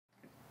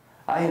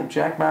I am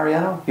Jack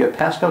Mariano, your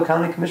Pasco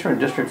County Commissioner in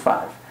District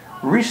 5.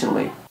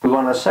 Recently, we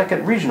won a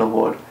second regional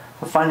award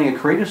for finding a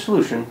creative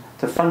solution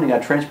to funding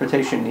our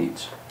transportation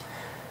needs.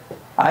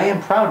 I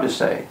am proud to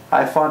say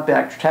I fought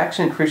back tax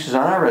increases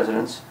on our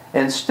residents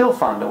and still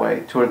found a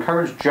way to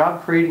encourage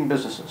job-creating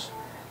businesses.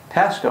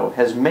 Pasco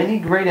has many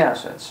great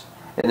assets,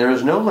 and there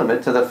is no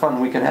limit to the fun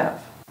we can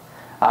have.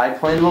 I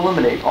plan to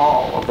eliminate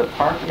all of the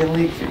park and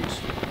league fees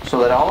so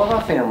that all of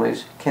our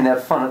families can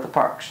have fun at the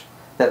parks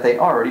that they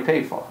already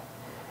paid for.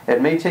 It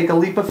may take a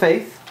leap of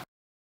faith.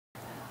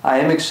 I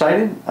am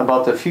excited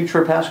about the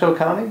future of Pasco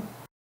County.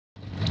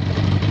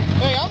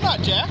 Hey, I'm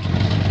not Jack.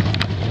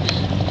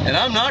 And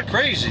I'm not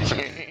crazy.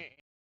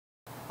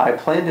 I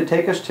plan to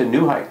take us to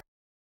new heights.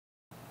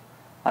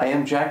 I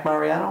am Jack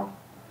Mariano.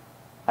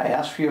 I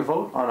ask for your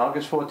vote on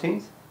August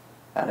 14th,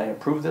 and I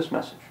approve this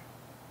message.